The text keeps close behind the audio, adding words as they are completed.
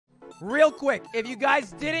Real quick, if you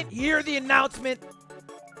guys didn't hear the announcement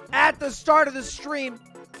at the start of the stream,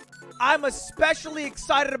 I'm especially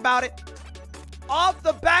excited about it. Off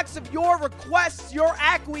the backs of your requests, your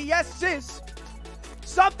acquiesces,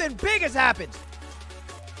 something big has happened.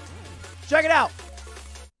 Check it out.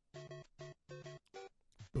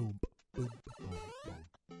 Boom, boom, boom, boom.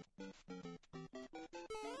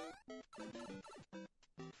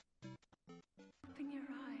 Open your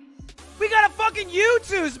eyes. We got a fucking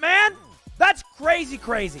YouTube's, man. That's crazy,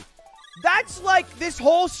 crazy. That's like this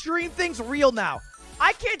whole stream thing's real now.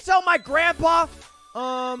 I can't tell my grandpa.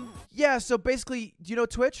 Yeah, so basically, do you know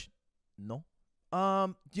Twitch? No.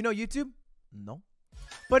 Do you know YouTube? No.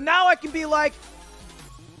 But now I can be like,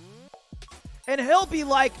 and he'll be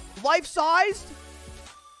like, life-sized?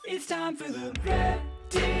 It's time for the Red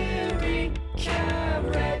Deer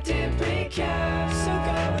Recap, Red Deer Recap. So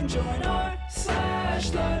go and join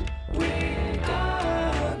r/Ludwig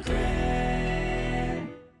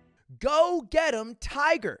Grand. Go get him,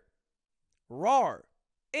 Tiger. Rawr.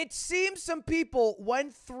 It seems some people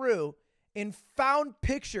went through and found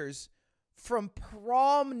pictures from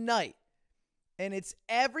prom night. And it's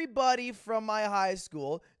everybody from my high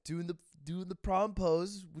school doing the prom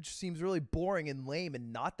pose, which seems really boring and lame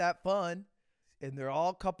and not that fun. And they're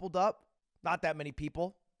all coupled up. Not that many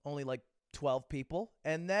people, only like 12 people.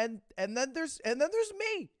 And then there's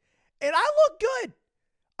me. And I look good.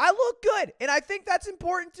 I look good. And I think that's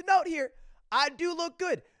important to note here. I do look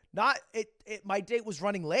good. My date was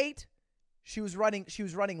running late. She was running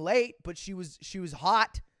late, but she was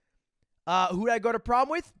hot. Who did I go to prom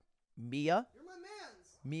with? Mia. You're my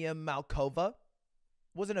mans. Mia Malkova.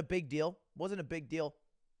 Wasn't a big deal.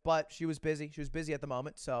 But she was busy. She was busy at the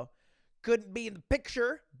moment, so couldn't be in the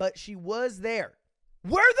picture, but she was there.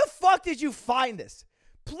 Where the fuck did you find this?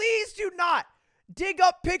 Please do not dig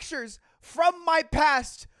up pictures from my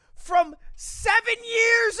past from 7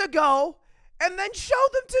 years ago and then show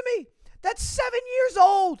them to me. That's 7 years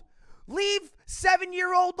old. Leave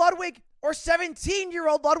 7-year-old Ludwig or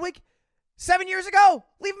 17-year-old Ludwig 7 years ago.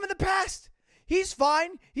 Leave him in the past. He's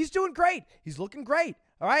fine. He's doing great. He's looking great.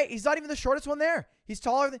 All right. He's not even the shortest one there. He's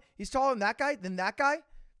taller than that guy.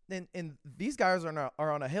 And these guys are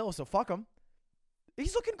on a hill, so fuck him.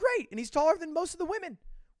 He's looking great, and he's taller than most of the women,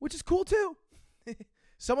 which is cool too.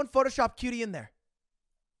 Someone photoshopped Cutie in there.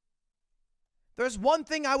 There's one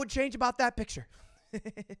thing I would change about that picture.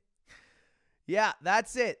 Yeah,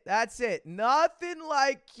 that's it. That's it. Nothing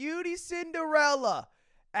like Cutie Cinderella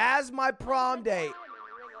as my prom date.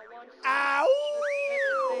 Ow!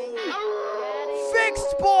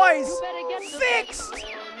 Fixed, boys! Fixed!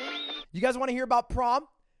 You guys want to hear about prom?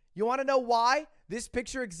 You want to know why this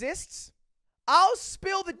picture exists? I'll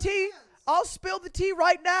spill the tea. I'll spill the tea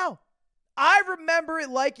right now. I remember it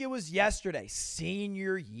like it was yesterday,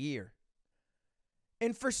 senior year.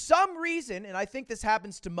 And for some reason, and I think this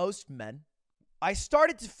happens to most men, I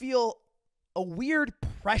started to feel a weird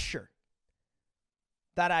pressure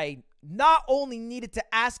that I not only needed to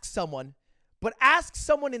ask someone, but ask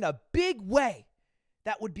someone in a big way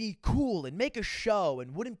that would be cool and make a show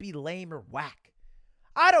and wouldn't be lame or whack.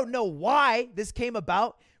 I don't know why this came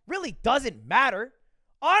about. Really doesn't matter.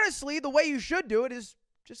 Honestly, the way you should do it is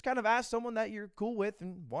just kind of ask someone that you're cool with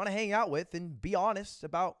and want to hang out with and be honest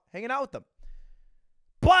about hanging out with them.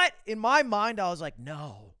 But in my mind, I was like,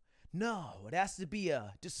 no, it has to be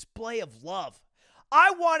a display of love.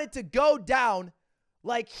 I wanted to go down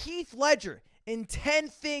like Heath Ledger in 10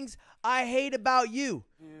 Things I Hate About You.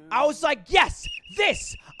 I was like, yes,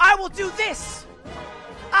 I will do this.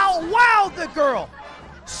 I'll wow the girl.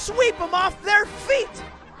 Sweep them off their feet.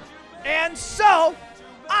 And so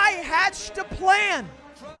I hatched a plan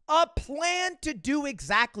to do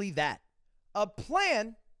exactly that. A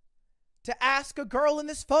plan to ask a girl in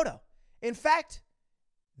this photo. In fact,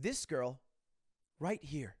 this girl right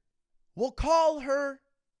here. We'll call her,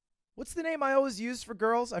 what's the name I always use for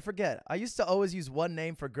girls? I forget. I used to always use one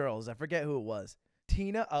name for girls. I forget who it was.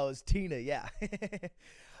 Tina? Oh, it was Tina, yeah.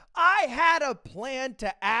 I had a plan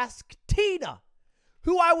to ask Tina,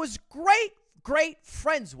 who I was great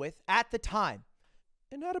friends with at the time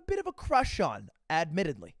and had a bit of a crush on,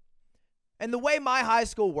 admittedly. And the way my high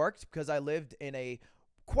school worked, because I lived in a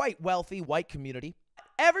quite wealthy white community,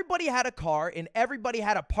 everybody had a car and everybody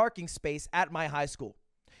had a parking space at my high school.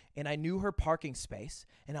 And I knew her parking space,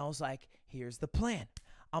 and I was like, here's the plan.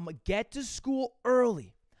 I'm going to get to school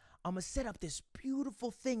early. I'm going to set up this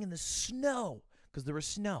beautiful thing in the snow, because there was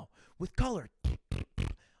snow, with color,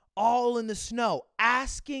 all in the snow,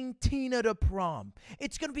 asking Tina to prom.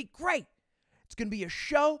 It's going to be great. It's going to be a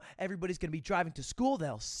show. Everybody's going to be driving to school.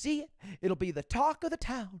 They'll see it. It'll be the talk of the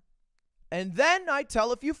town. And then I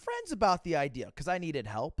tell a few friends about the idea because I needed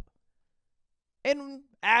help. And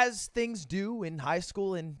as things do in high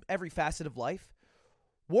school and every facet of life,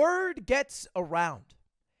 word gets around.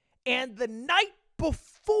 And the night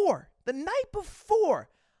before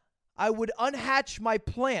I would unhatch my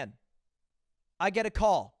plan, I get a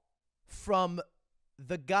call from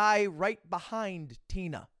the guy right behind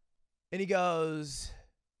Tina. And he goes,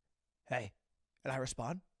 "Hey." And I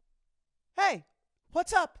respond, "Hey,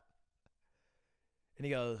 what's up?" And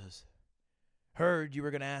he goes, "Heard you were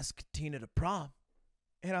going to ask Tina to prom."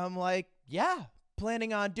 And I'm like, "Yeah,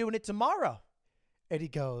 planning on doing it tomorrow." And he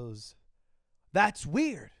goes, "That's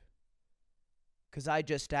weird, because I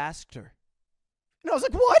just asked her." And I was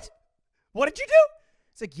like, "What? What did you do?"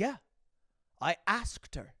 He's like, "Yeah, I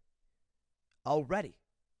asked her already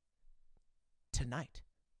tonight."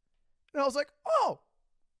 And I was like, "Oh,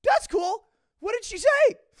 that's cool. What did she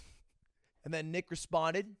say?" And then Nick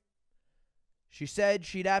responded, "She said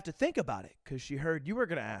she'd have to think about it because she heard you were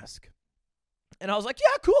going to ask." And I was like,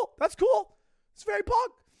 "Yeah, cool. That's cool. It's very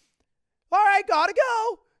punk. All right, gotta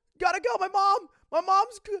go. Gotta go. My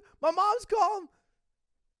mom's calling."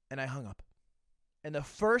 And I hung up. And the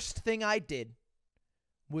first thing I did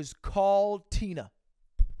was call Tina.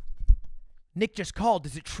 "Nick just called.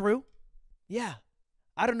 Is it true?" "Yeah.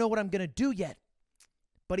 I don't know what I'm going to do yet,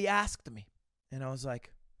 but he asked me." And I was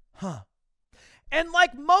like, "Huh." And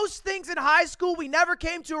like most things in high school, we never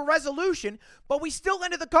came to a resolution, but we still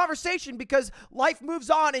ended the conversation because life moves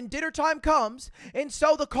on and dinner time comes. And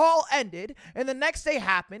so the call ended, and the next day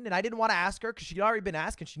happened, and I didn't want to ask her because she'd already been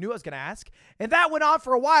asked, and she knew I was going to ask. And that went on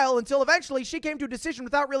for a while until eventually she came to a decision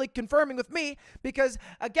without really confirming with me because,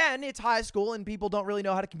 again, it's high school and people don't really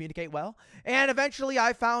know how to communicate well. And eventually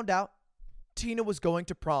I found out Tina was going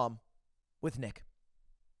to prom with Nick.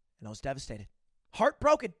 And I was devastated,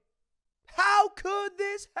 heartbroken. How could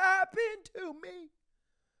this happen to me?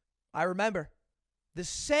 I remember the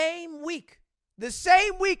same week, this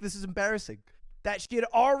is embarrassing, that she had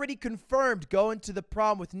already confirmed going to the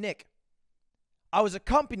prom with Nick. I was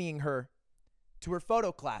accompanying her to her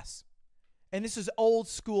photo class. And this is old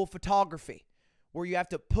school photography where you have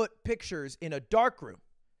to put pictures in a dark room.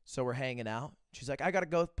 So we're hanging out. She's like, "I got to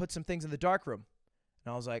go put some things in the dark room."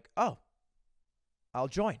 And I was like, "Oh, I'll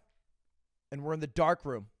join." And we're in the dark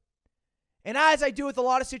room. And as I do with a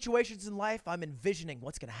lot of situations in life, I'm envisioning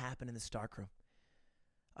what's going to happen in this darkroom.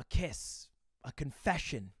 A kiss, a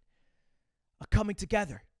confession, a coming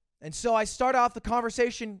together. And so I start off the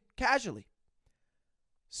conversation casually.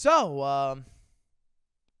 "So,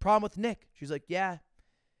 prom with Nick?" She's like, "Yeah,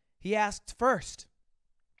 he asked first."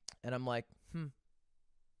 And I'm like,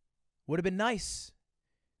 would have been nice.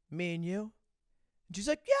 Me and you. And she's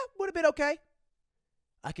like, "Yeah, would have been okay."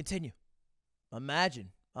 I continue.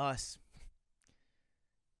 "Imagine us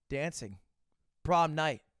dancing prom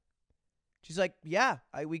night." She's like, "Yeah,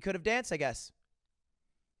 we could have danced, I guess."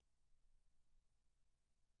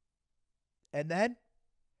 And then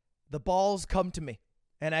the balls come to me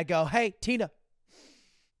and I go, "Hey, Tina,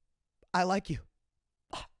 I like you."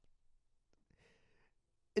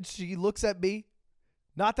 And she looks at me,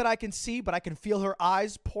 not that I can see, but I can feel her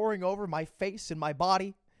eyes pouring over my face and my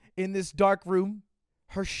body in this dark room,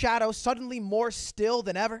 her shadow suddenly more still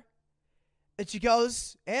than ever. And she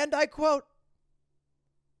goes, and I quote,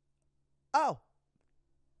 "Oh."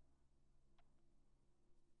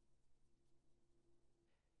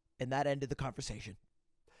 And that ended the conversation.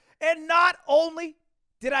 And not only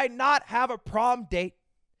did I not have a prom date,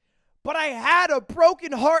 but I had a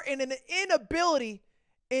broken heart and an inability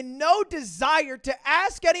and no desire to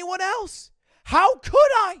ask anyone else. How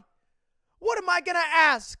could I? What am I going to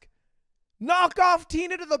ask? Knock off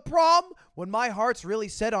Tina to the prom when my heart's really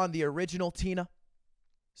set on the original Tina?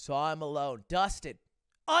 So I'm alone, dusted,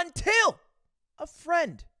 until a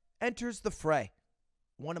friend enters the fray.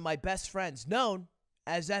 One of my best friends, known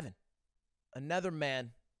as Evan. Another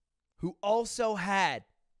man who also had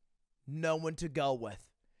no one to go with.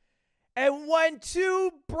 And when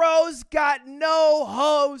two bros got no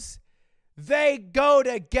hoes, they go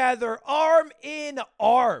together arm in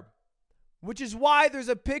arm. Which is why there's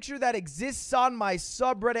a picture that exists on my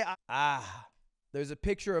subreddit. There's a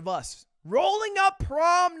picture of us rolling up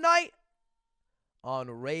prom night on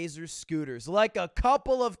Razor scooters like a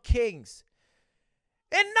couple of kings.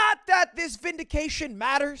 And not that this vindication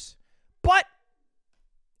matters, but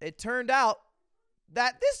it turned out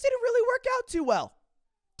that this didn't really work out too well.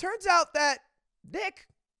 Turns out that Nick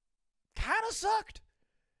kind of sucked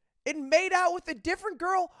and made out with a different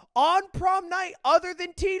girl on prom night other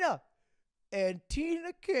than Tina. And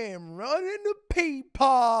Tina came running to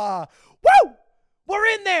Peepaw. Woo! We're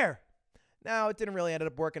in there. Now, it didn't really end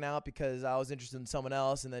up working out because I was interested in someone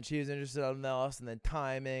else, and then she was interested in someone else, and then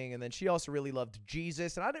timing, and then she also really loved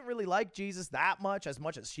Jesus, and I didn't really like Jesus that much as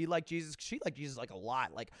she liked Jesus. She liked Jesus like a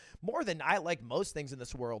lot, like more than I like most things in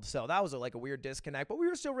this world, so that was like a weird disconnect, but we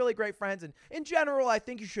were still really great friends, and in general, I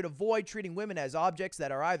think you should avoid treating women as objects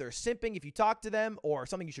that are either simping if you talk to them or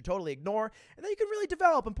something you should totally ignore, and then you can really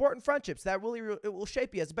develop important friendships that really it will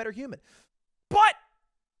shape you as a better human. But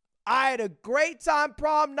I had a great time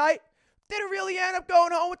prom night. Didn't really end up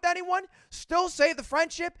going home with anyone. Still saved the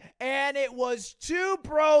friendship. And it was two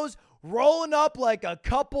bros rolling up like a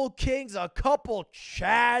couple kings, a couple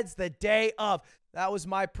chads the day of. That was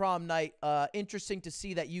my prom night. Interesting to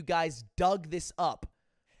see that you guys dug this up.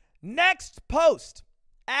 Next post.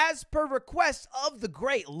 As per request of the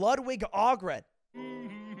great Ludwig Ogren.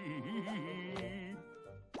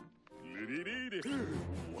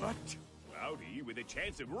 What? Cloudy with a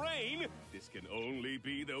chance of rain? This can only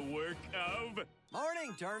be the work of...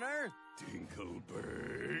 Morning, Turner.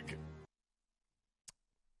 Dinkelberg.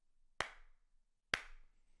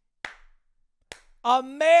 A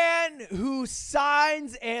man who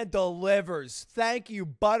signs and delivers. Thank you,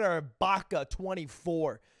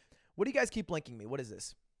 Butterbaka24. What do you guys keep linking me? What is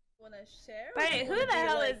this? Want to share? Wait, who the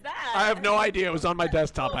hell is that? I have no idea. It was on my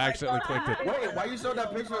desktop. I accidentally clicked it. Wait, why you showed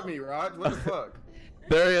that picture of me, Raj? What the fuck?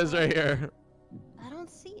 There he is right here. I don't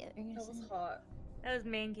see it. That was hot. That was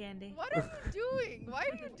main candy. What are you doing? Why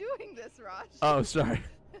are you doing this, Raj? Oh, sorry.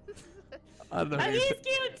 I don't know. Oh, he's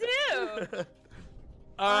cute too.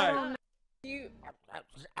 All right. You.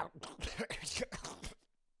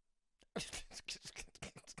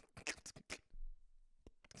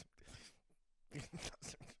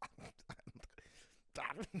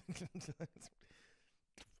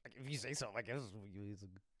 If you say so, I guess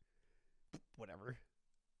whatever.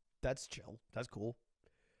 That's chill. That's cool.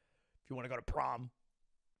 If you want to go to prom,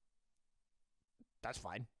 that's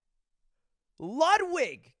fine.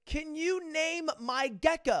 Ludwig, can you name my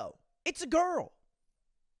gecko? It's a girl.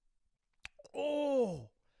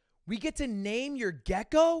 Oh, we get to name your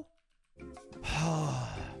gecko?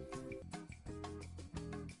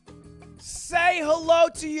 Say hello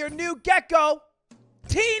to your new gecko,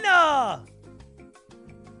 Tina!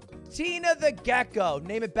 Tina the gecko.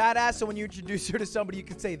 Name it badass so when you introduce her to somebody, you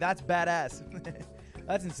can say, that's badass.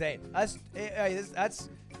 That's insane. That's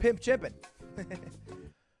pimp chimping.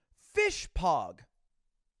 Fish pog.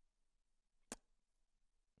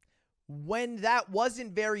 When that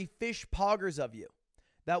wasn't very fish poggers of you.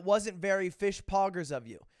 That wasn't very fish poggers of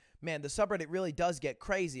you. Man, the subreddit really does get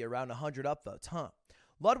crazy around 100 upvotes, huh?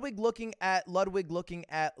 Ludwig looking at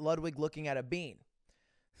a bean.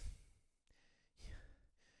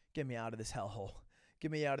 Get me out of this hellhole.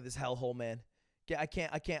 Get me out of this hellhole, man. I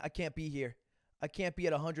can't be here. I can't be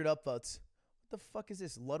at 100 upvotes. What the fuck is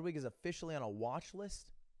this? Ludwig is officially on a watch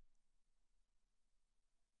list?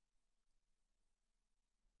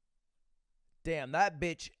 Damn, that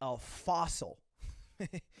bitch a fossil.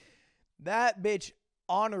 That bitch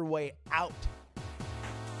on her way out.